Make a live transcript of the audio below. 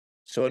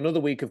So another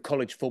week of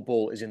college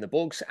football is in the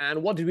books.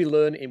 And what did we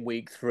learn in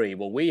week three?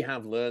 Well, we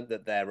have learned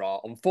that there are,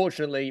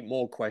 unfortunately,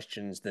 more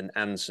questions than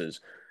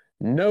answers.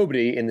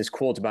 Nobody in this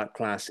quarterback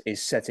class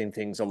is setting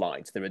things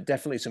alight. There are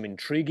definitely some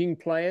intriguing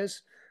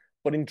players,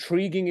 but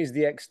intriguing is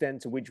the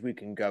extent to which we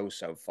can go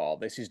so far.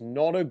 This is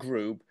not a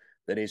group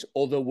that is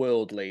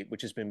otherworldly,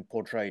 which has been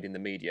portrayed in the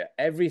media.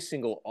 Every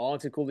single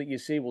article that you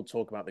see will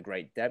talk about the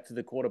great depth of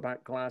the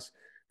quarterback class.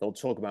 They'll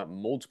talk about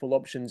multiple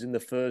options in the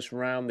first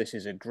round. This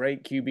is a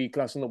great QB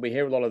class. And look, we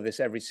hear a lot of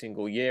this every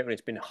single year, and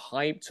it's been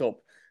hyped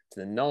up to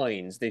the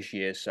nines this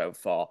year so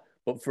far.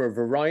 But for a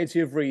variety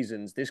of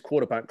reasons, this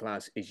quarterback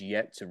class is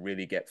yet to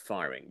really get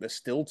firing. There's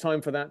still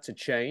time for that to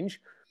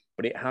change,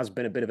 but it has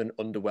been a bit of an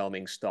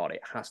underwhelming start.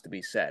 It has to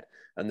be said.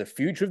 And the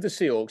future of the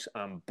Seahawks,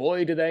 and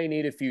boy, do they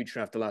need a future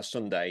after last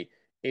Sunday,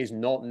 is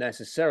not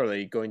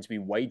necessarily going to be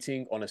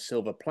waiting on a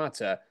silver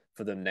platter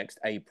for them next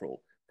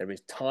April. There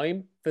is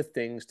time for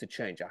things to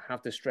change. I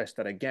have to stress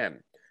that again.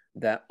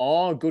 There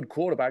are good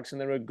quarterbacks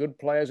and there are good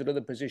players at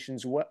other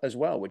positions as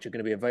well, which are going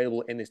to be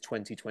available in this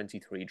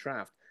 2023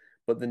 draft.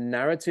 But the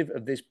narrative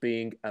of this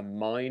being a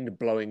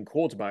mind-blowing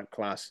quarterback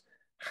class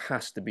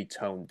has to be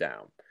toned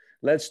down.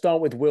 Let's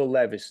start with Will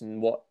Levis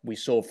and what we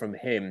saw from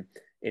him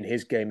in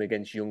his game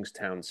against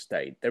Youngstown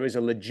State. There is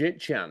a legit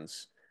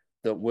chance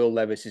that Will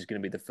Levis is going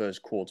to be the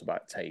first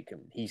quarterback taken.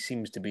 He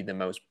seems to be the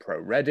most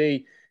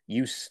pro-ready.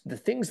 The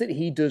things that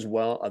he does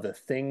well are the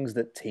things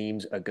that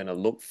teams are going to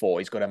look for.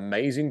 He's got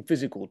amazing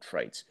physical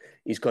traits.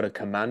 He's got a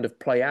command of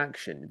play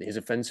action. His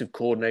offensive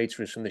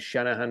coordinator is from the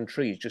Shanahan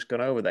tree. He's just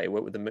gone over there. He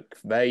worked with the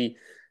McVay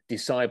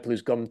disciple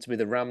who's gone to be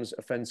the Rams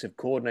offensive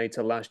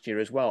coordinator last year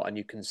as well. And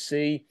you can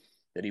see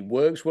that he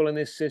works well in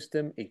this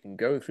system. He can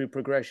go through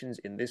progressions.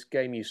 In this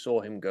game, you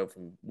saw him go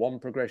from one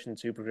progression,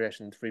 two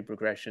progression, three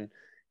progression.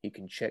 He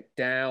can check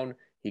down.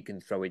 He can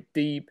throw it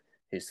deep.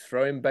 His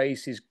throwing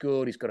base is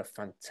good. He's got a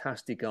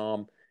fantastic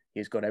arm.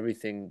 He's got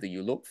everything that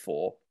you look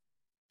for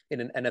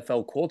in an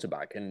NFL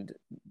quarterback. And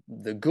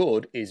the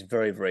good is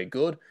very, very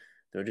good.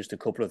 There are just a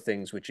couple of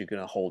things which are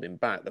going to hold him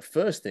back. The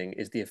first thing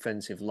is the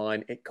offensive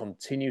line. It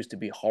continues to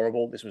be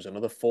horrible. This was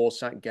another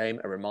 4-sack game.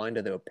 A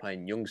reminder, they were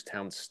playing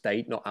Youngstown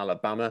State, not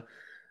Alabama.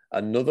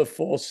 Another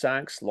 4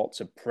 sacks,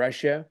 lots of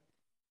pressure.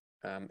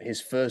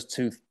 His first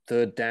 2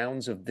 third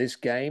downs of this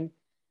game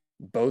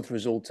both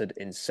resulted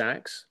in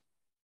sacks.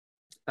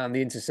 And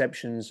the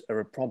interceptions are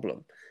a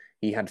problem.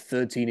 He had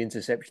 13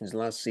 interceptions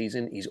last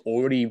season. He's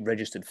already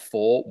registered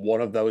 4.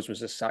 One of those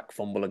was a sack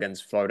fumble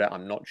against Florida.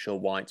 I'm not sure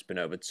why it's been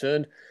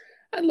overturned.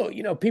 And look,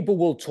 people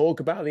will talk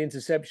about the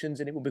interceptions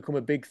and it will become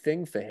a big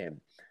thing for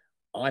him.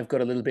 I've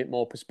got a little bit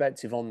more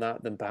perspective on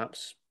that than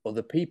perhaps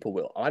other people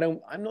will.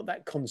 I'm not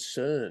that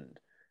concerned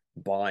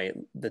by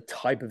the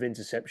type of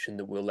interception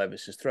that Will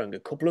Levis is throwing. A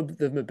couple of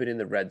them have been in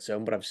the red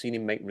zone, but I've seen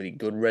him make really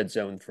good red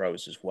zone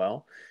throws as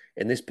well.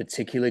 In this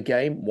particular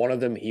game, one of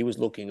them, he was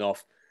looking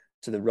off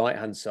to the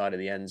right-hand side of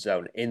the end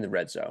zone in the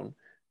red zone,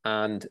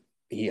 and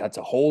he had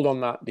to hold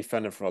on that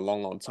defender for a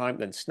long, long time,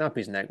 then snap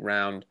his neck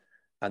round,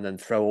 and then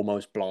throw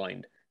almost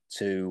blind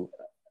to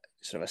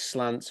sort of a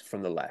slant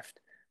from the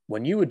left.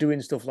 When you were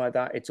doing stuff like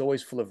that, it's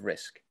always full of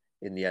risk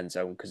in the end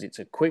zone because it's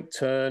a quick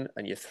turn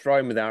and you're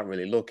throwing without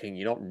really looking.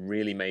 You're not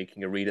really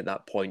making a read at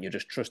that point. You're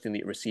just trusting that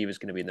your receiver is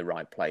going to be in the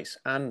right place.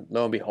 And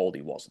lo and behold,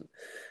 he wasn't.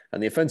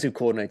 And the offensive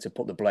coordinator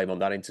put the blame on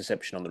that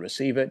interception on the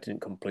receiver, didn't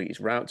complete his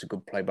route. It's a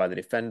good play by the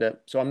defender.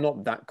 So I'm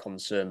not that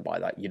concerned by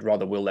that. You'd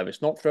rather Will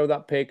Levis not throw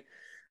that pick,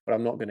 but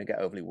I'm not going to get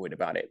overly worried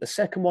about it. The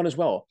second one as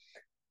well,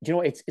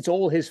 it's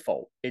all his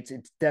fault. It's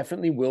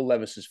definitely Will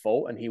Levis's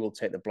fault, and he will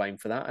take the blame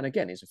for that. And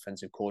again, his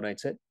offensive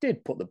coordinator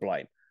did put the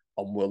blame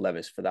on Will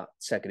Levis for that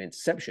second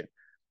interception.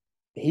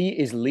 He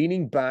is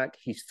leaning back,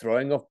 he's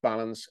throwing off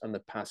balance, and the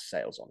pass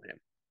sails on him.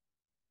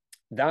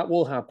 That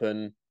will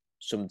happen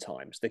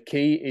sometimes. The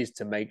key is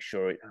to make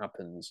sure it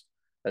happens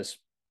as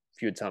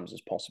few times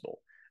as possible.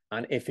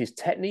 And if his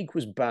technique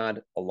was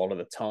bad a lot of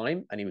the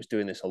time, and he was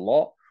doing this a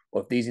lot,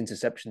 or if these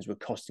interceptions were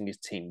costing his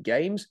team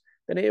games,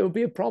 then it would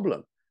be a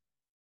problem.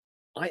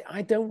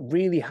 I don't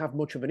really have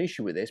much of an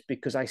issue with this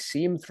because I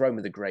see him throwing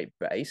with a great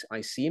base.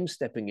 I see him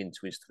stepping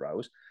into his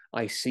throws.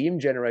 I see him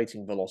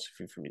generating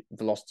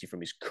velocity from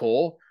his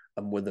core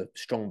and with a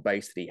strong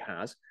base that he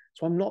has.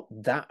 So I'm not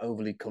that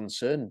overly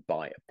concerned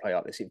by a play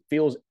like this. It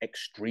feels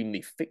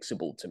extremely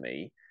fixable to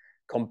me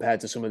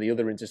compared to some of the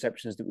other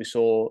interceptions that we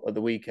saw at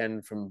the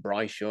weekend from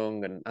Bryce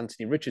Young and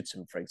Anthony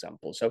Richardson, for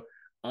example. So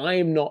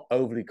I'm not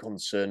overly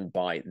concerned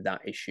by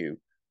that issue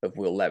of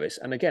Will Levis.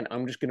 And again,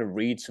 I'm just going to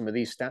read some of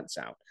these stats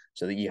out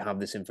so that you have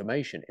this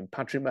information. In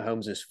Patrick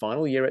Mahomes'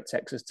 final year at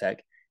Texas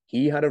Tech,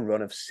 he had a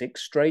run of 6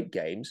 straight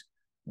games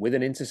with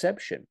an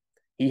interception.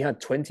 He had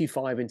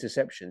 25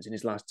 interceptions in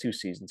his last 2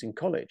 seasons in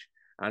college.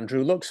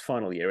 Andrew Luck's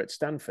final year at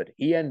Stanford,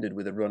 he ended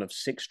with a run of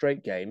 6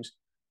 straight games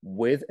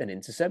with an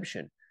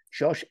interception.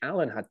 Josh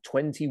Allen had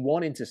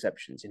 21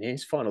 interceptions in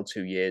his final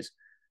 2 years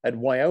at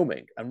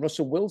Wyoming. And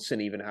Russell Wilson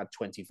even had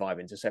 25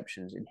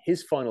 interceptions in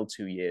his final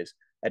 2 years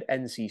at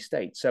NC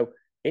State. So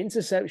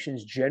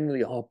interceptions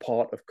generally are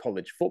part of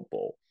college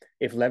football.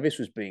 If Levis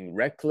was being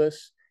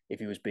reckless, if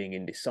he was being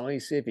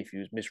indecisive, if he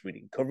was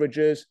misreading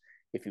coverages,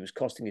 if he was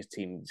costing his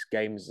team's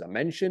games, as I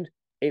mentioned,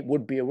 it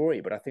would be a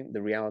worry. But I think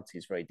the reality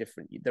is very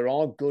different. There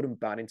are good and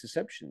bad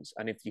interceptions.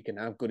 And if you can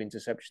have good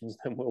interceptions,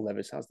 then Will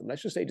Levis has them.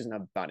 Let's just say he doesn't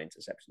have bad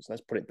interceptions.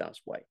 Let's put it that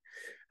way.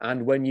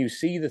 And when you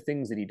see the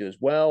things that he does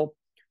well,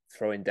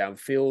 throwing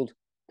downfield,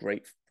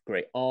 great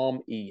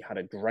arm. He had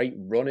a great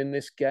run in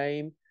this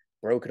game,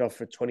 broke it off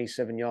for a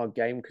 27-yard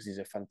game because he's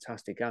a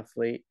fantastic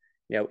athlete.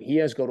 He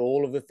has got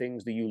all of the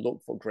things that you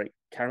look for: great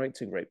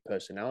character, great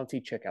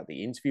personality. Check out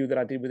the interview that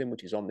I did with him,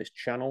 which is on this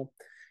channel.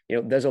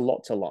 There's a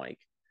lot to like.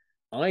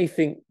 I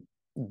think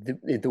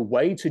the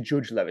way to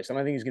judge Levis, and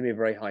I think he's going to be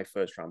a very high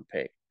first-round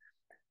pick,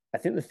 I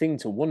think the thing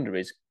to wonder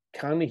is,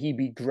 can he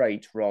be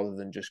great rather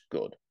than just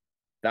good?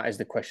 That is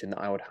the question that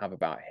I would have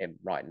about him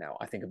right now.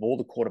 I think of all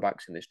the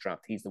quarterbacks in this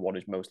draft, he's the one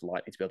who's most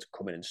likely to be able to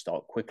come in and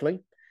start quickly.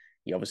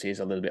 He obviously is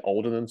a little bit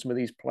older than some of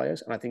these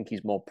players, and I think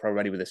he's more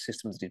pro-ready with the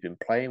systems that he's been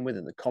playing with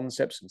and the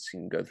concepts, and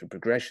seeing him go through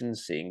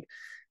progressions, seeing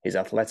his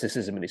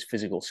athleticism and his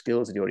physical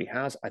skills that he already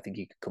has. I think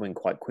he could come in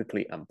quite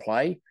quickly and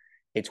play.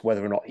 It's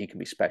whether or not he can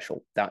be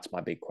special. That's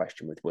my big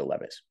question with Will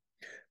Levis.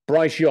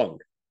 Bryce Young,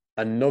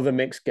 another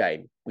mixed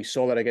game. We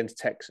saw that against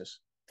Texas.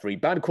 3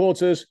 bad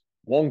quarters,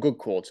 1 good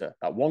quarter.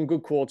 That 1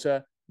 good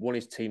quarter won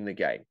his team the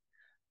game.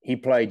 He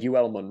played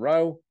UL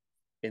Monroe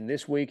in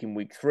this week, in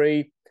week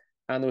 3,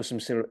 and there were some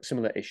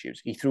similar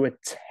issues. He threw a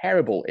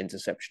terrible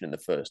interception in the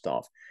first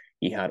half.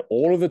 He had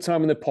all of the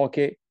time in the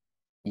pocket.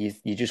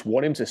 You just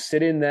want him to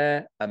sit in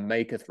there and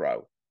make a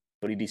throw.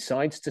 But he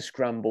decides to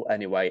scramble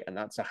anyway, and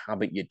that's a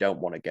habit you don't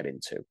want to get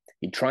into.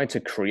 He tried to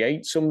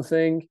create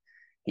something.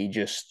 He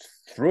just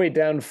threw it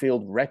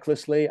downfield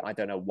recklessly. I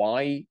don't know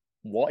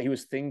what he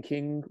was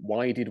thinking,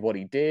 why he did what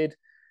he did,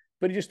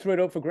 but he just threw it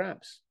up for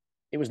grabs.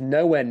 It was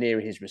nowhere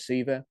near his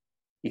receiver.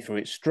 He threw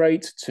it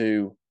straight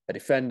to a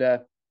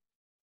defender,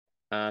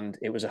 and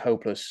it was a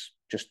hopeless,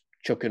 just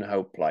chuck and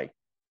hope play.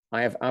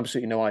 I have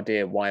absolutely no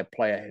idea why a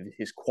player of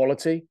his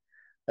quality,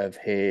 of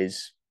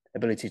his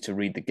ability to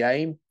read the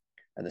game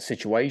and the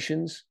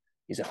situations,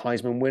 he's a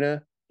Heisman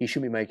winner, he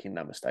shouldn't be making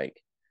that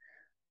mistake.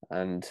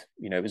 And,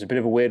 it was a bit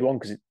of a weird one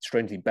because it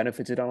strangely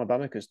benefited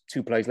Alabama, because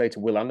 2 plays later,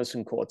 Will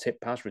Anderson caught a tip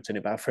pass, returned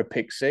it back for a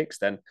pick 6.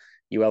 Then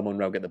UL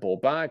Monroe get the ball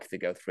back. They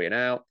go 3 and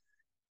out.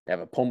 They have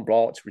a punt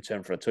blocked,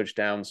 return for a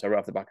touchdown. So right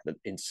off the back of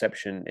the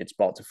interception, it's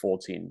brought to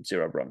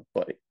 14-0 run.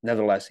 But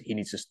nevertheless, he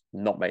needs to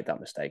not make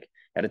that mistake. He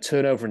had a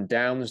turnover and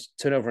downs,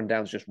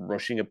 just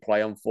rushing a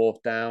play on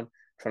 4th down,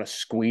 trying to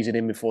squeeze it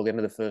in before the end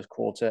of the first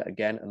quarter.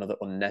 Again, another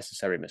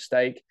unnecessary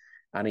mistake.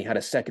 And he had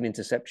a second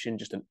interception,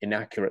 just an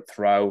inaccurate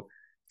throw,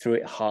 threw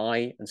it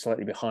high and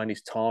slightly behind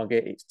his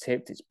target. It's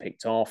tipped, it's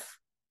picked off.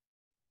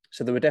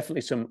 So there were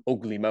definitely some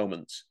ugly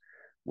moments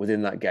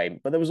within that game,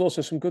 but there was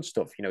also some good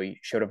stuff. He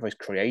showed off his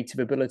creative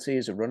ability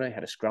as a runner. He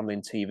had a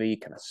scrambling TV,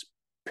 kind of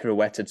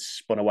pirouetted,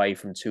 spun away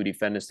from 2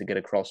 defenders to get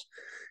across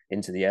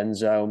into the end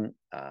zone.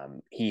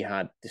 He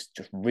had this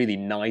just really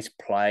nice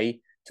play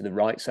to the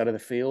right side of the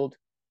field,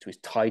 to his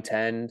tight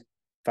end,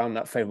 found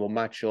that favorable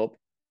matchup,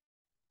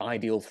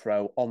 ideal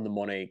throw on the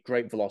money,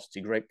 great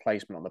velocity, great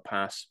placement on the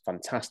pass,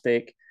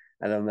 fantastic.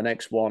 And then the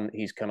next one,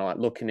 he's kind of like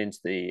looking into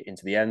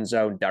the end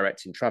zone,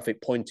 directing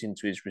traffic, pointing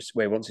to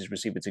where he wants his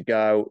receiver to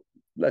go,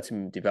 let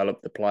him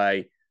develop the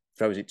play,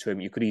 throws it to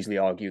him. You could easily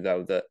argue,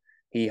 though, that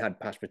he had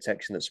pass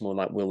protection that someone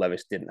like Will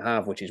Levis didn't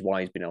have, which is why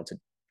he's been able to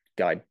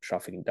guide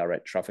traffic and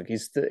direct traffic.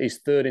 His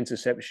 3rd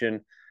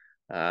interception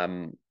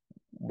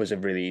was a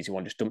really easy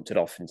one, just dumped it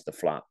off into the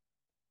flat.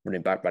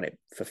 Running back ran it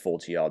for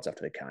 40 yards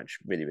after the catch.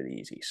 Really, really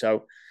easy.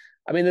 So,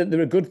 I mean, there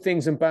are good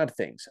things and bad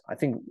things. I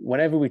think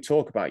whenever we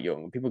talk about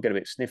Young, people get a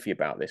bit sniffy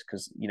about this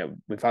because,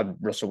 we've had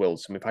Russell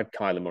Wilson, we've had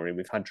Kyler Murray,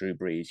 we've had Drew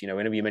Brees.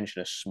 Whenever you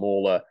mention a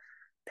smaller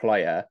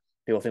player,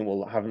 people think,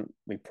 well, haven't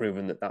we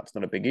proven that that's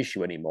not a big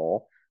issue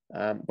anymore?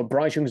 But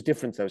Bryce Young's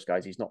different to those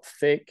guys. He's not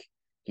thick.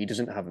 He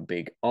doesn't have a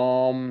big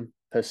arm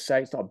per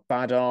se. It's not a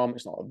bad arm.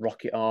 It's not a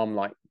rocket arm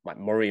like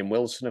Murray and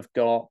Wilson have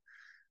got.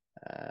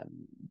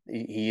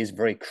 He is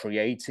very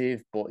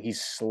creative, but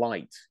he's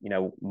slight.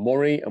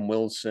 Murray and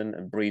Wilson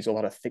and Brees all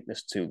had a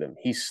thickness to them.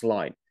 He's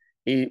slight.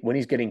 When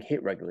he's getting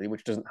hit regularly,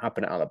 which doesn't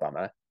happen at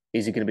Alabama,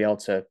 is he going to be able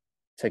to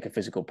take a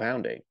physical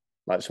pounding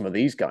like some of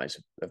these guys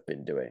have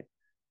been doing?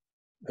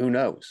 Who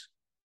knows?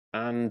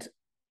 And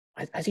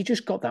has he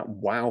just got that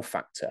wow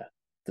factor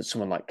that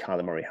someone like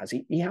Kyler Murray has?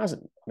 He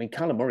hasn't. I mean,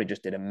 Kyler Murray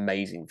just did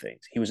amazing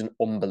things. He was an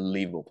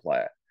unbelievable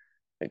player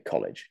at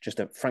college, just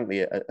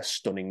frankly a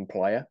stunning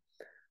player.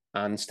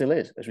 And still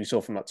is, as we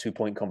saw from that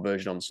 2-point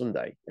conversion on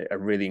Sunday, a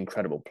really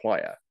incredible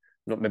player.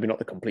 Maybe not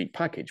the complete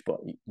package, but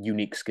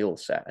unique skill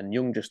set. And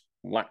Young just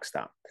lacks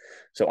that.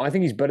 So I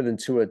think he's better than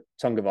Tua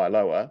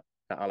Tagovailoa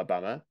at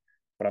Alabama,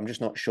 but I'm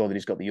just not sure that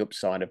he's got the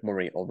upside of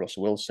Murray or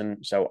Russell Wilson.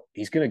 So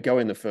he's going to go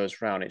in the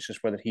first round. It's just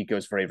whether he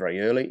goes very, very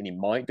early, and he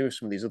might do if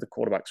some of these other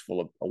quarterbacks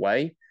fall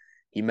away.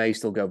 He may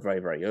still go very,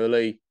 very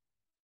early.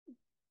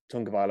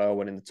 Tagovailoa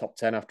went in the top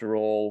 10 after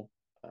all.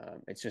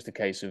 It's just a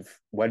case of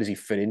where does he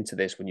fit into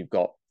this when you've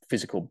got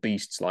physical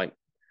beasts like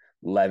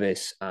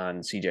Levis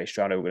and CJ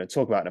Stroud, we're going to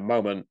talk about in a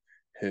moment,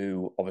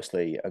 who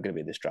obviously are going to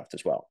be in this draft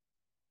as well.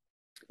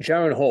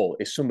 Jaren Hall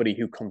is somebody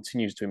who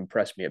continues to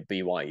impress me at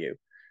BYU.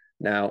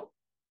 Now,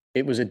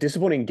 it was a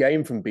disappointing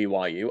game from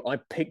BYU. I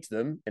picked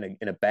them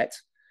in a bet,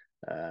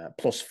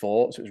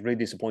 +4. So it was really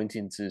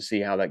disappointing to see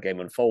how that game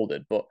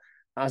unfolded. But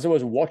as I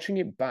was watching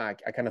it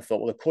back, I kind of thought,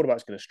 well, the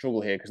quarterback's going to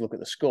struggle here because look at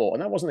the score.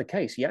 And that wasn't the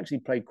case. He actually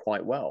played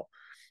quite well.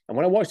 And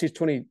when I watched his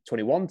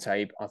 2021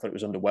 tape, I thought it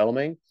was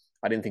underwhelming.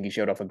 I didn't think he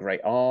showed off a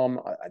great arm.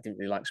 I didn't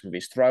really like some of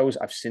his throws.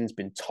 I've since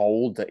been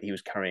told that he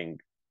was carrying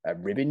a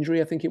rib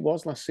injury, I think it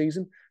was last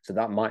season. So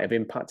that might have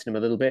impacted him a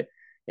little bit.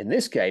 In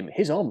this game,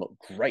 his arm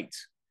looked great.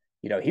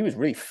 He was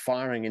really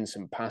firing in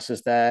some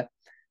passes there.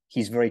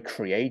 He's very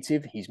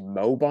creative. He's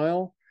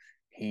mobile.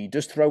 He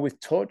does throw with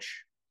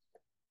touch.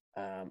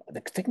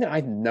 The thing that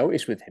I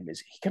noticed with him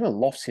is he kind of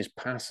lofts his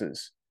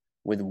passes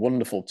with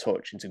wonderful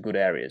touch into good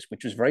areas,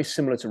 which was very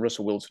similar to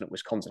Russell Wilson at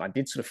Wisconsin. I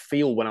did sort of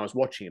feel when I was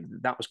watching him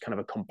that was kind of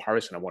a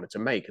comparison I wanted to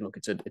make. And look,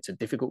 it's a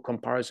difficult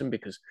comparison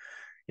because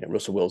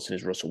Russell Wilson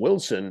is Russell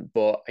Wilson,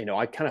 but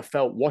I kind of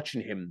felt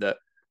watching him that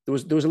there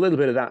was a little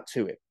bit of that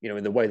to it,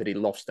 in the way that he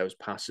lofts those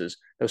passes,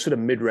 those sort of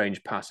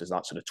mid-range passes,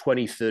 that sort of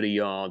 20, 30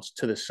 yards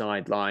to the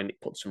sideline.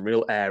 It puts some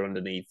real air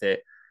underneath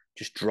it,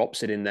 just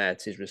drops it in there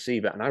to his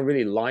receiver. And I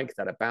really like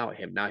that about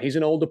him. Now, he's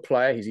an older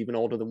player. He's even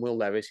older than Will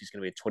Levis. He's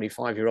going to be a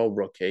 25-year-old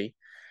rookie.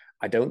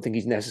 I don't think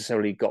he's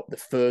necessarily got the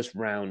first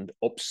round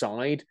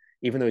upside,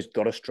 even though he's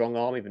got a strong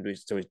arm, even though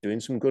he's doing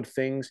some good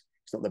things.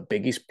 He's not the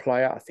biggest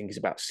player. I think he's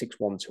about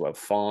 6'1",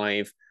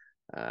 205.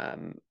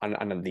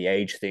 And the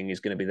age thing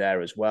is going to be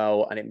there as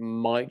well. And it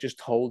might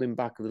just hold him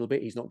back a little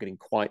bit. He's not getting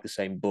quite the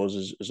same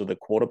buzz as other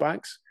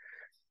quarterbacks.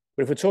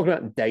 But if we're talking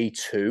about day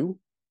 2,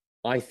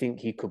 I think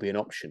he could be an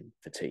option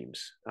for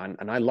teams.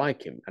 And I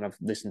like him. And I've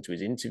listened to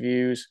his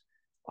interviews.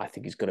 I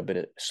think he's got a bit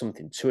of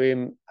something to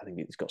him. I think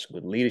he's got some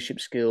good leadership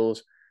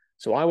skills.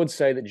 So I would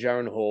say that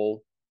Jaren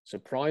Hall,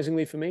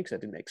 surprisingly for me, because I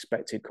didn't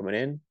expect it coming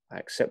in, I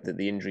accept that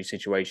the injury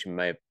situation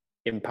may have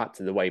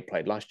impacted the way he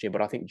played last year,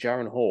 but I think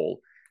Jaren Hall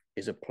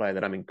is a player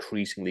that I'm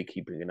increasingly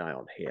keeping an eye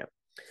on here.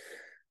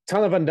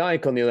 Tyler Van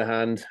Dyke, on the other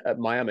hand, at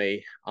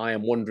Miami, I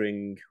am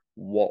wondering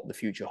what the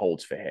future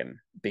holds for him,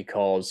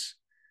 because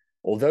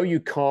although you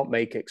can't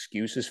make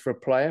excuses for a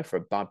player for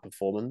a bad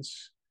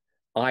performance,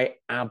 I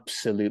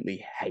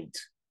absolutely hate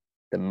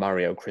the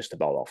Mario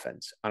Cristobal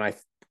offense. And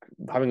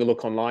having a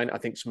look online, I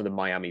think some of the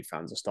Miami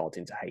fans are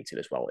starting to hate it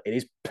as well. It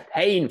is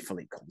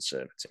painfully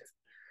conservative.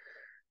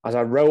 As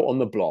I wrote on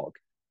the blog,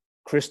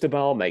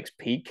 Cristobal makes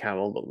Pete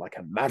Carroll look like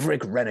a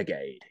maverick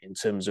renegade in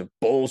terms of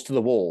balls to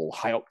the wall,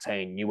 high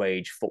octane, new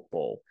age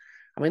football.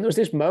 I mean, there was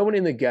this moment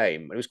in the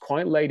game, it was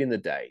quite late in the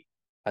day,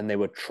 and they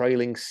were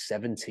trailing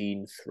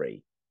 17-3,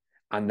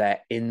 and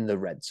they're in the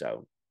red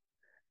zone.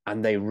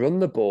 And they run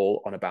the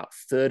ball on about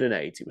 3rd and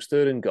 8. It was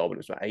 3rd and goal, but it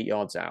was about 8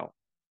 yards out.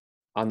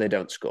 And they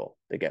don't score.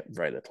 They get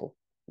very little.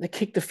 They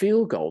kick the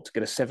field goal to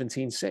get a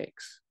 17-6.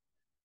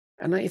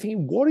 And you're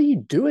thinking, what are you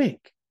doing?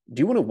 Do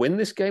you want to win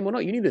this game or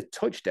not? You need a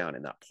touchdown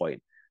in that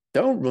point.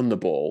 Don't run the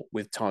ball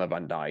with Tyler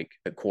Van Dyke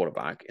at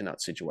quarterback in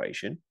that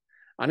situation.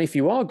 And if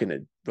you are going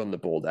to run the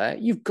ball there,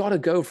 you've got to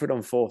go for it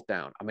on 4th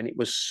down. I mean, it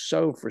was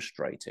so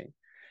frustrating.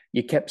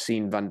 You kept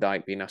seeing Van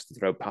Dyke being asked to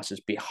throw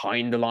passes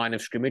behind the line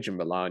of scrimmage and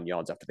rely on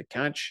yards after the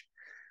catch.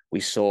 We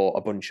saw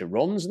a bunch of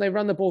runs and they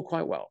ran the ball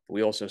quite well. But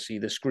we also see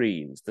the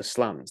screens, the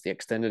slants, the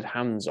extended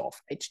hands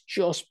off. It's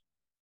just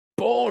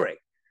boring.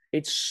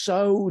 It's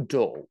so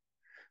dull.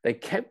 They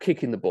kept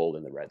kicking the ball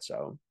in the red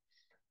zone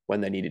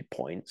when they needed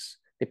points.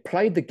 They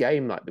played the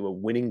game like they were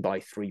winning by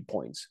 3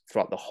 points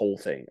throughout the whole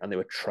thing, and they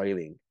were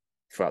trailing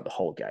throughout the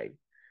whole game.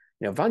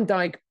 Van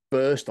Dyke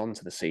burst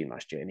onto the scene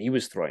last year, and he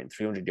was throwing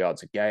 300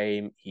 yards a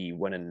game. He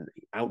went and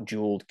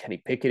out-dueled Kenny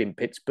Pickett in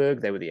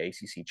Pittsburgh. They were the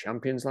ACC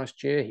champions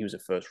last year. He was a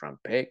first-round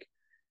pick.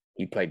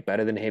 He played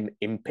better than him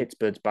in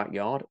Pittsburgh's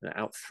backyard and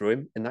out-threw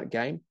him in that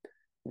game.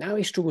 Now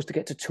he struggles to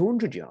get to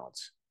 200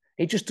 yards.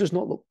 He just does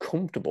not look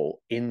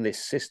comfortable in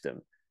this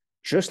system,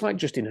 just like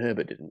Justin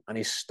Herbert didn't, and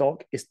his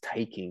stock is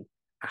taking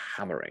a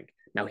hammering.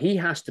 Now, he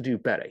has to do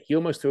better. He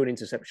almost threw an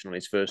interception on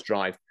his first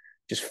drive,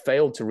 just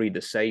failed to read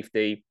the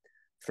safety,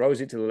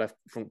 throws it to the left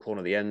front corner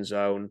of the end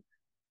zone.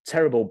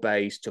 Terrible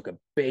base, took a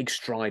big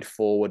stride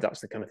forward.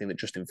 That's the kind of thing that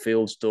Justin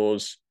Fields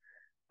does.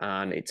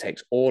 And it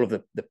takes all of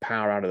the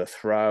power out of the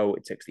throw.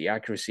 It takes the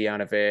accuracy out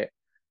of it.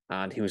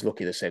 And he was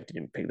lucky the safety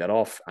didn't pick that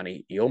off. And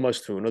he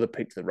almost threw another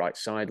pick to the right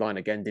sideline.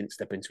 Again, didn't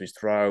step into his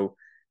throw.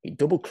 He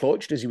double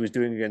clutched as he was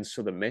doing against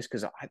Southern Miss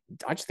because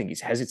I just think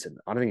he's hesitant.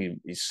 I don't think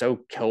he's so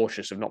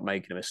cautious of not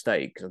making a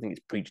mistake because I think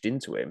it's preached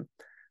into him.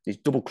 He's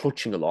double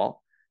clutching a lot.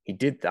 He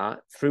did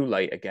that, threw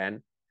late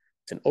again.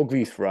 It's an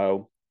ugly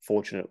throw.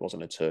 Fortunate it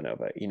wasn't a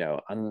turnover,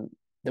 and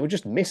there were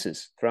just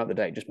misses throughout the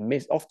day, just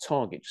miss off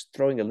target, just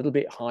throwing a little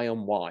bit high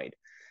on wide.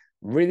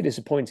 Really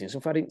disappointing. So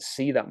if I didn't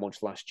see that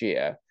much last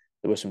year,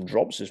 there were some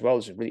drops as well.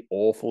 There's a really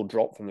awful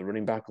drop from the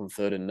running back on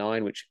 3rd and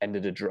 9, which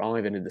ended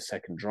the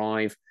second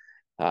drive.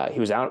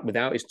 He was out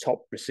without his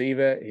top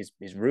receiver.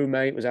 His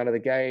roommate was out of the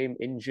game,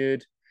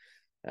 injured.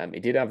 He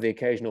did have the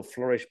occasional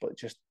flourish, but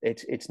just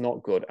it's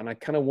not good. And I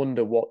kind of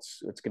wonder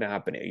what's going to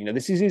happen here. You know,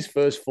 this is his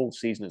first full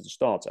season as a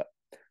starter.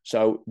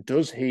 So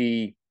does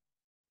he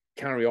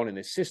carry on in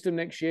this system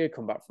next year,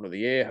 come back for another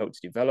year, hope to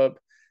develop?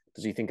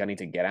 Does he think I need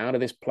to get out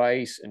of this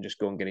place and just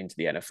go and get into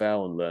the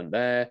NFL and learn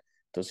there?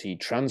 Does he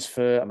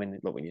transfer? I mean,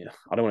 look,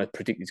 I don't want to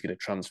predict he's going to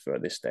transfer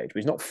at this stage, but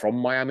he's not from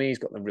Miami. He's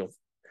got the real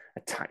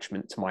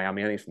attachment to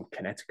Miami. I think he's from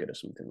Connecticut or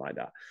something like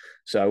that.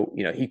 So,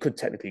 you know, he could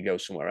technically go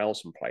somewhere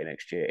else and play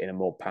next year in a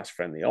more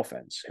pass-friendly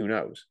offense. Who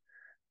knows?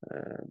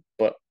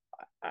 But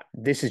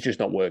this is just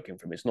not working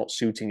for him. It's not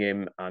suiting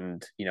him.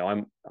 And, you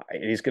know,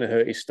 it is going to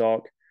hurt his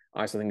stock.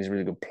 I still think he's a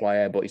really good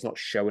player, but he's not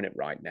showing it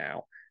right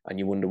now. And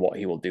you wonder what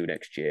he will do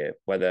next year,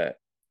 whether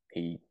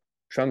he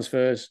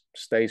transfers,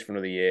 stays for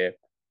another year,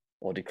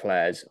 or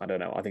declares. I don't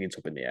know. I think it's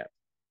up in the air.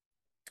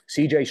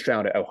 CJ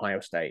Stroud at Ohio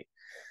State.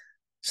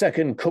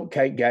 Second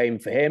cupcake game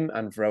for him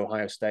and for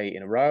Ohio State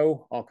in a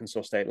row.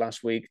 Arkansas State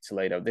last week,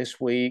 Toledo this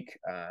week.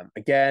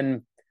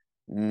 Again,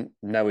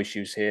 no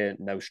issues here,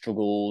 no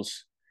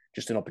struggles,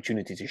 just an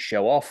opportunity to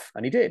show off.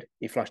 And he did.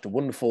 He flashed a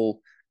wonderful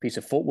piece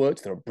of footwork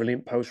to throw a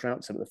brilliant post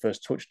route to the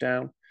first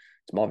touchdown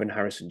to Marvin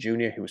Harrison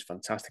Jr., who was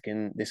fantastic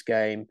in this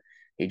game.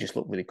 He just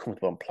looked really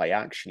comfortable on play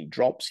action. He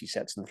drops, he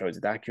sets and throws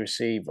with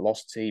accuracy,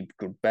 velocity,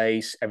 good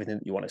base, everything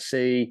that you want to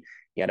see.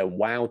 He had a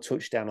wow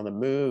touchdown on the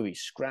move. He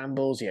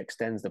scrambles, he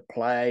extends the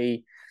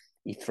play,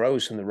 he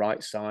throws from the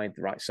right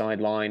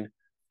sideline,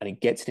 and he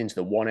gets it into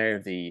the one area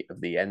of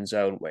the end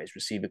zone where his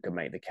receiver can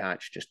make the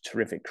catch. Just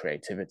terrific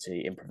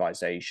creativity,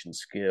 improvisation,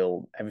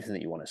 skill, everything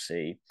that you want to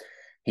see.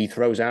 He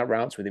throws out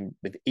routes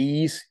with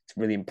ease. It's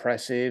really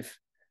impressive.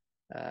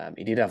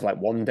 He did have like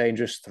one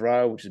dangerous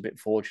throw, which is a bit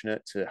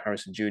fortunate, to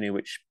Harrison Jr.,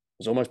 which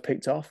was almost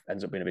picked off.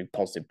 Ends up being a big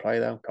positive play,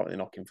 though. Can't really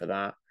knock him for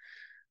that.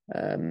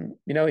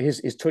 You know,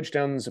 his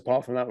touchdowns,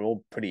 apart from that, were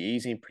all pretty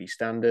easy, pretty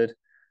standard.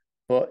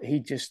 But he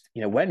just,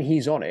 you know, when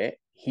he's on it,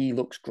 he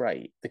looks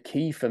great. The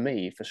key for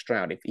me, for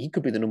Stroud, if he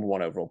could be the number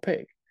one overall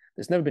pick,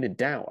 there's never been a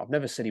doubt. I've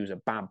never said he was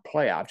a bad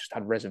player. I've just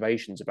had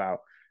reservations about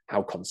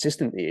how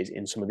consistent he is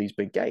in some of these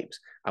big games.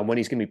 And when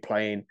he's going to be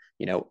playing,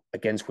 you know,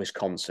 against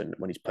Wisconsin,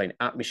 when he's playing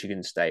at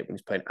Michigan State, when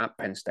he's playing at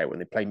Penn State, when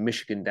they play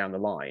Michigan down the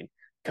line,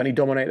 can he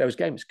dominate those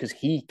games? Because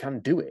he can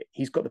do it.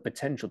 He's got the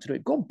potential to do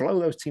it. Go and blow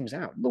those teams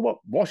out. Look what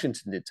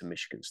Washington did to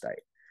Michigan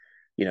State.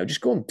 You know,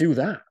 just go and do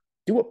that.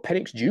 Do what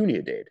Penix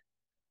Jr. did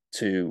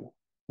to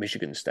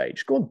Michigan State.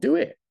 Just go and do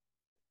it.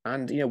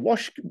 And, you know,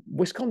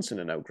 Wisconsin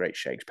are no great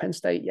shakes. Penn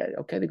State, yeah,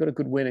 okay, they got a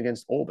good win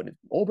against Auburn.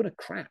 Auburn are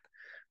crap.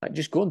 Like,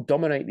 just go and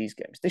dominate these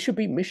games. They should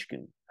beat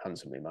Michigan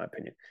handsomely, in my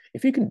opinion.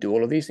 If he can do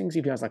all of these things,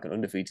 if he has like an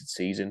undefeated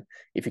season,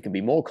 if he can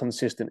be more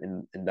consistent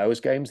in those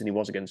games than he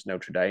was against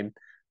Notre Dame,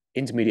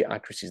 intermediate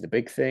accuracy is the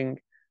big thing.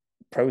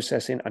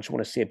 Processing, I just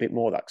want to see a bit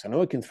more of that because I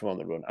know he can throw on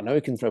the run. I know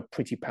he can throw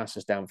pretty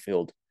passes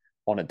downfield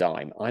on a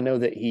dime. I know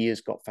that he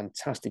has got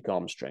fantastic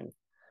arm strength.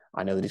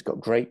 I know that he's got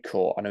great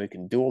core. I know he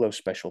can do all those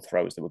special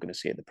throws that we're going to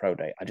see at the pro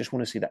day. I just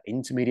want to see that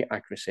intermediate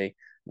accuracy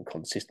and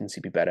consistency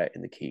be better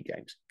in the key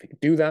games. If he could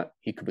do that,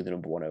 he could be the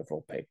number one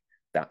overall pick.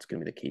 That's going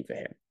to be the key for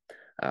him.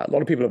 A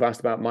lot of people have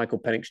asked about Michael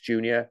Penix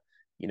Jr.,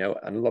 you know,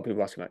 and a lot of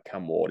people asking about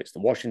Cam Ward. It's the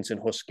Washington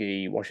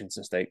Husky,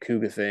 Washington State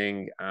Cougar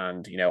thing.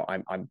 And, you know,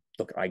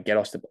 I get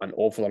asked an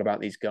awful lot about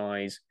these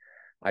guys.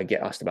 I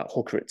get asked about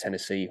Hooker at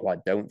Tennessee, who I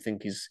don't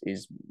think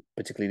is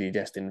particularly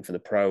destined for the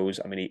pros.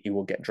 I mean, he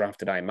will get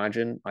drafted, I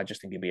imagine. I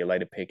just think he'll be a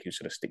later pick who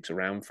sort of sticks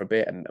around for a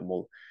bit and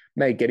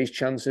may get his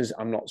chances.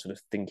 I'm not sort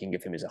of thinking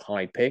of him as a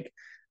high pick.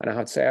 And I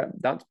have to say,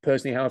 that's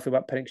personally how I feel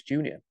about Penix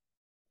Jr.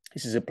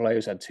 This is a player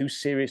who's had 2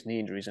 serious knee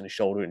injuries and a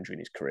shoulder injury in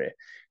his career.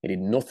 He did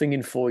nothing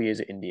in 4 years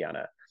at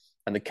Indiana.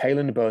 And the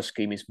Kalen DeBoer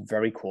scheme is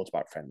very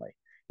quarterback friendly.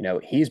 You know,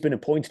 he's been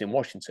appointed in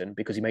Washington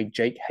because he made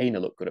Jake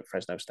Haener look good at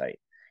Fresno State.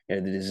 You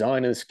know, the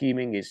design of the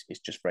scheming is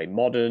just very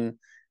modern.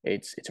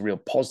 It's a real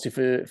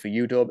positive for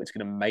UW. It's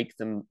going to make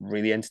them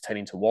really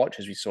entertaining to watch,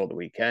 as we saw at the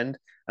weekend,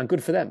 and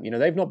good for them. You know,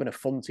 they've not been a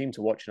fun team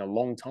to watch in a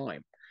long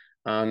time,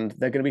 and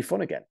they're going to be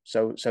fun again.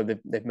 So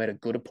they've made a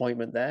good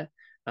appointment there.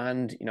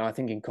 And, you know, I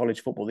think in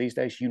college football these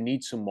days, you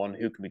need someone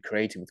who can be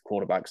creative with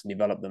quarterbacks and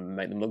develop them and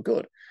make them look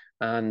good.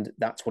 And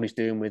that's what he's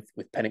doing with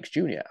Penix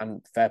Jr.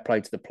 And fair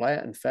play to the player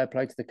and fair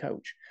play to the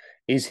coach.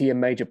 Is he a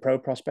major pro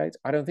prospect?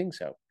 I don't think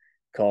so.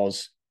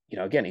 Because, you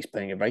know, again, he's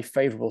playing a very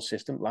favorable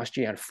system. Last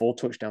year, he had 4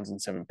 touchdowns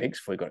and 7 picks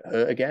before he got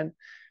hurt again.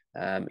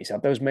 He's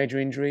had those major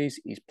injuries.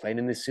 He's playing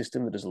in this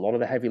system that does a lot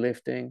of the heavy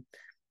lifting,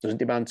 doesn't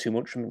demand too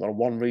much from him, a lot of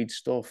one-read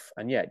stuff.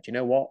 And yet, do you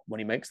know what? When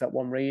he makes that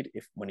one read,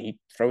 when he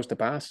throws the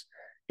pass,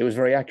 it was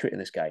very accurate in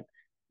this game.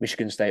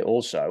 Michigan State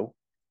also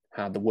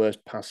had the worst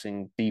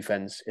passing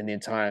defense in the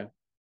entire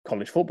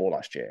college football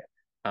last year,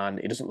 and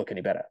it doesn't look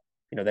any better.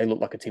 You know, they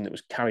look like a team that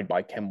was carried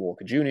by Ken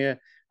Walker Jr.,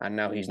 and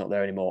now he's not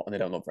there anymore, and they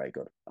don't look very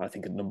good. I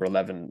think at number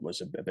 11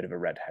 was a bit of a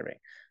red herring.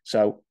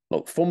 So,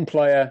 look, fun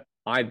player.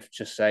 I'd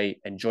just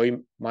say enjoy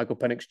Michael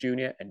Penix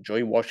Jr.,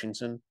 enjoy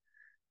Washington,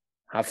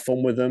 have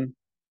fun with them,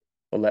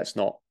 but let's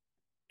not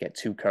get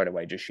too carried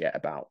away just yet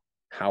about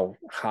how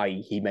high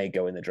he may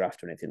go in the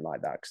draft or anything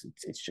like that, because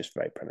it's just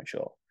very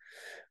premature.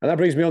 And that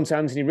brings me on to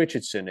Anthony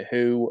Richardson,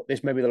 who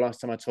this may be the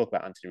last time I talk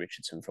about Anthony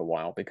Richardson for a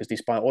while, because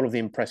despite all of the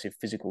impressive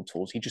physical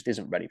tools, he just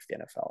isn't ready for the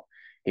NFL.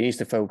 He needs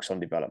to focus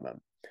on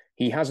development.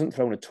 He hasn't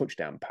thrown a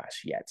touchdown pass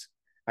yet,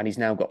 and he's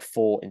now got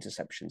 4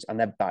 interceptions, and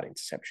they're bad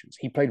interceptions.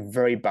 He played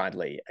very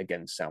badly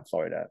against South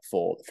Florida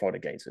for the Florida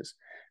Gators.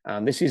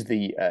 And this is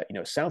the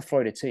South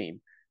Florida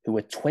team who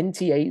were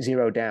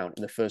 28-0 down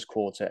in the first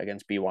quarter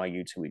against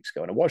BYU 2 weeks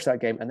ago. And I watched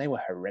that game, and they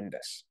were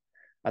horrendous.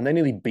 And they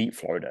nearly beat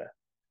Florida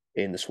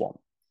in the Swamp.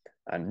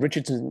 And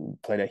Richardson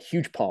played a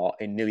huge part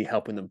in nearly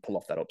helping them pull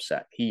off that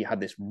upset. He had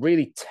this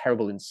really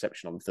terrible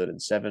interception on 3rd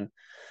and 7,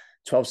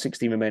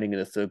 12-16 remaining in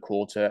the third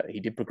quarter. He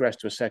did progress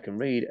to a second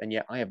read, and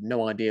yet I have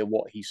no idea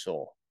what he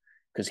saw,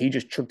 because he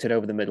just chucked it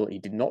over the middle. He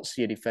did not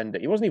see a defender.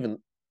 He wasn't even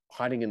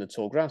hiding in the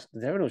tall grass. The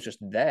defender was just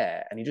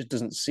there, and he just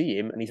doesn't see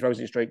him, and he throws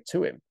it straight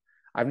to him.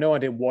 I have no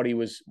idea what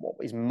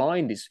his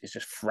mind is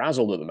just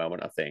frazzled at the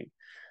moment, I think.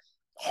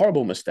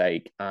 Horrible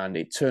mistake, and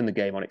it turned the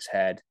game on its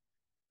head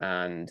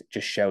and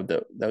just showed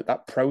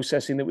that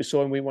processing that we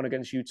saw in week 1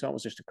 against Utah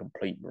was just a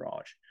complete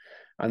mirage.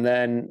 And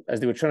then as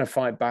they were trying to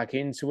fight back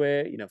into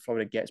it,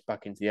 Florida gets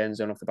back into the end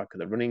zone off the back of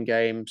the running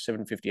game,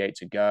 7:58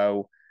 to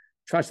go,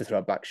 tries to throw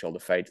a back shoulder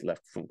fade to the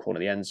left front corner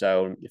of the end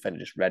zone. Defender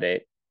just read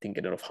it, didn't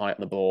get enough height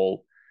on the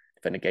ball.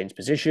 Defender gains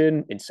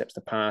position, intercepts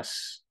the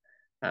pass,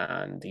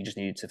 and he just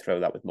needed to throw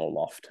that with more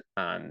loft.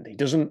 And he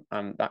doesn't,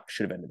 and that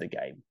should have ended the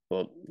game.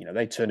 But,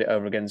 they turned it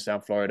over against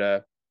South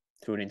Florida,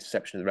 threw an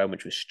interception of their own,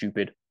 which was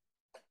stupid.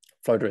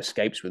 Florida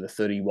escapes with a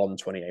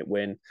 31-28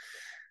 win.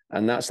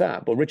 And that's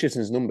that. But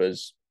Richardson's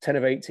numbers, 10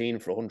 of 18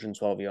 for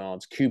 112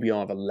 yards,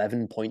 QBR of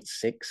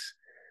 11.6,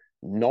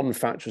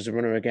 non-factor as a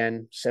runner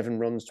again, 7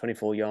 runs,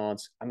 24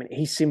 yards. I mean,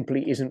 he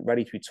simply isn't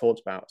ready to be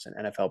talked about as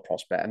an NFL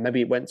prospect. And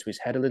maybe it went to his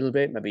head a little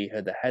bit. Maybe he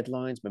heard the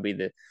headlines. Maybe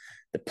the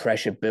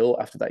pressure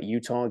built after that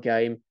Utah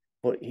game.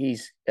 But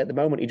at the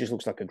moment, he just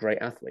looks like a great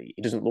athlete.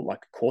 He doesn't look like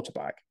a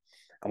quarterback.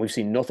 And we've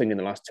seen nothing in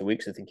the last 2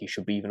 weeks. I think he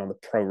should be even on the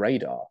pro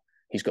radar.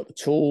 He's got the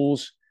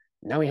tools.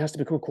 Now he has to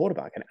become a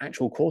quarterback, an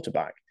actual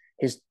quarterback.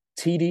 His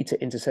TD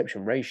to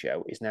interception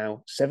ratio is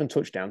now 7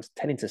 touchdowns,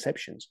 10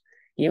 interceptions.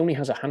 He only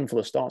has a handful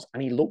of starts,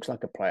 and he looks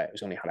like a player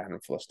who's only had a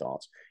handful of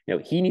starts.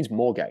 He needs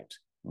more games,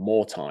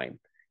 more time.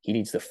 He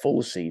needs the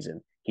full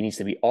season. He needs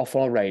to be off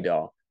our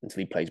radar until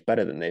he plays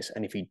better than this.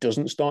 And if he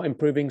doesn't start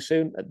improving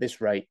soon, at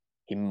this rate,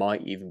 he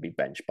might even be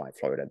benched by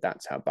Florida.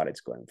 That's how bad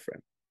it's going for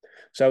him.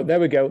 So there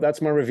we go.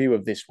 That's my review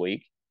of this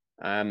week.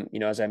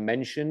 As I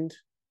mentioned,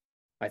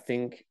 I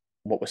think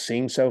what we're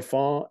seeing so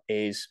far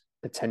is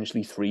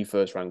potentially 3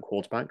 first-round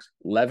quarterbacks: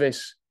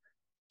 Levis,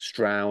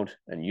 Stroud,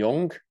 and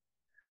Young.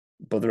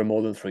 But there are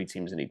more than 3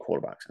 teams that need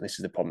quarterbacks, and this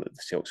is the problem that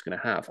the Seahawks are going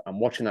to have. And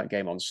watching that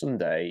game on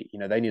Sunday,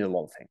 they need a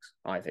lot of things.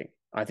 I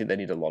think they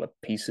need a lot of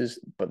pieces,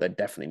 but they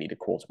definitely need a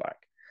quarterback.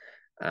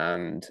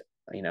 And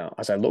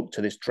as I look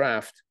to this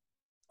draft,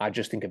 I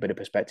just think a bit of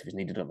perspective is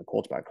needed on the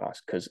quarterback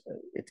class, because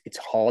it's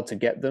hard to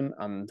get them,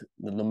 and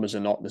the numbers are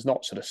not. There's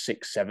not sort of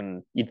 6,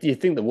 7. You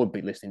think there would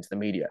be, listening to the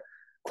media,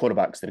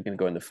 quarterbacks that are going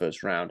to go in the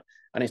first round.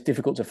 And it's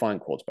difficult to find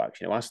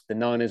quarterbacks. Ask the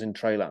Niners and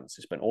Trey Lance.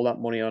 They spent all that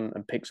money on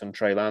and picks on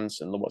Trey Lance,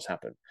 and look what's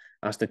happened.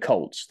 Ask the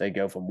Colts. They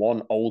go from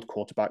one old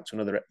quarterback to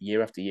another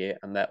year after year,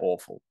 and they're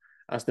awful.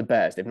 Ask the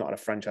Bears. They've not had a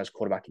franchise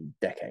quarterback in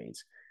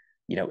decades.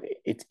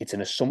 It's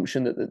an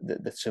assumption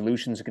that the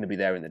solutions are going to be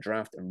there in the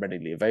draft and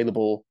readily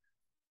available.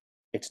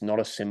 It's not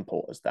as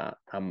simple as that.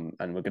 And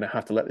we're going to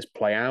have to let this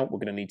play out. We're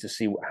going to need to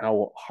see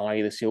how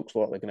high the Seahawks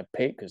look like they're going to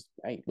pick, because,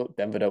 hey, look,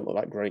 Denver don't look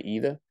that great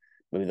either.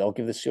 Maybe they'll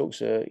give the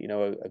Seahawks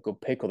a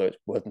good pick, although it's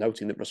worth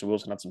noting that Russell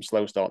Wilson had some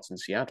slow starts in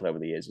Seattle over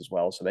the years as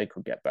well, so they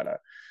could get better.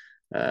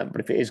 But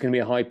if it is going to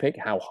be a high pick,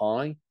 how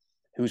high?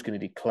 Who's going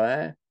to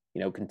declare?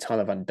 Can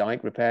Tyler Van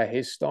Dyke repair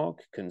his stock?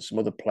 Can some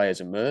other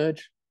players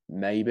emerge?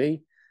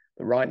 Maybe.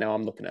 But right now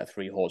I'm looking at a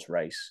 3-horse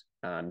race.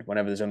 And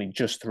whenever there's only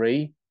just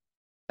 3,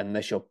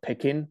 unless you're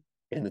picking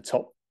in the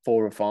top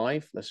 4 or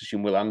 5, let's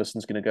assume Will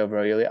Anderson's going to go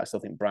very early. I still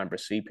think Brian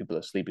Bresee, people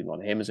are sleeping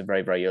on him as a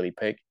very, very early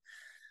pick.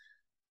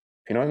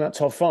 If you're not in that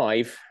top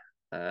 5,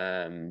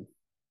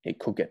 it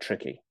could get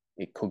tricky.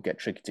 It could get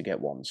tricky to get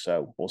one.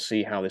 So we'll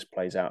see how this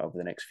plays out over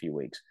the next few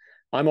weeks.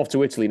 I'm off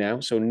to Italy now,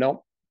 so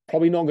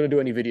probably not going to do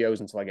any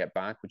videos until I get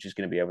back, which is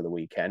going to be over the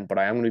weekend. But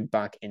I am going to be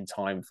back in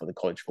time for the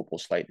college football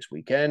slate this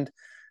weekend,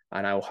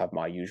 and I will have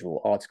my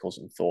usual articles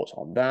and thoughts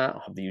on that.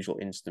 I'll have the usual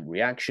instant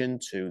reaction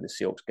to the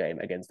Seahawks game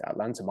against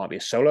Atlanta. Might be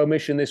a solo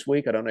mission this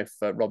week. I don't know if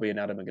Robbie and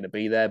Adam are going to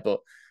be there,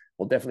 but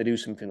we'll definitely do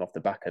something off the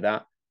back of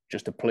that.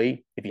 Just a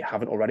plea, if you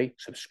haven't already,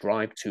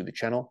 subscribe to the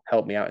channel.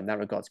 Help me out in that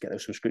regard to get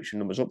those subscription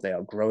numbers up. They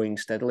are growing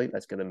steadily.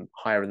 Let's get them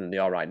higher than they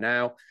are right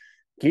now.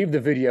 Give the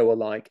video a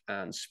like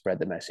and spread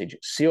the message.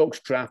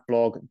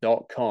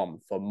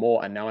 SeahawksDraftBlog.com for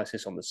more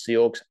analysis on the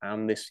Seahawks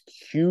and this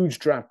huge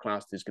draft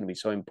class that is going to be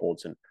so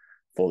important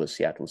for the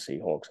Seattle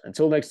Seahawks.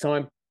 Until next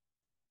time,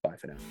 bye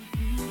for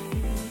now.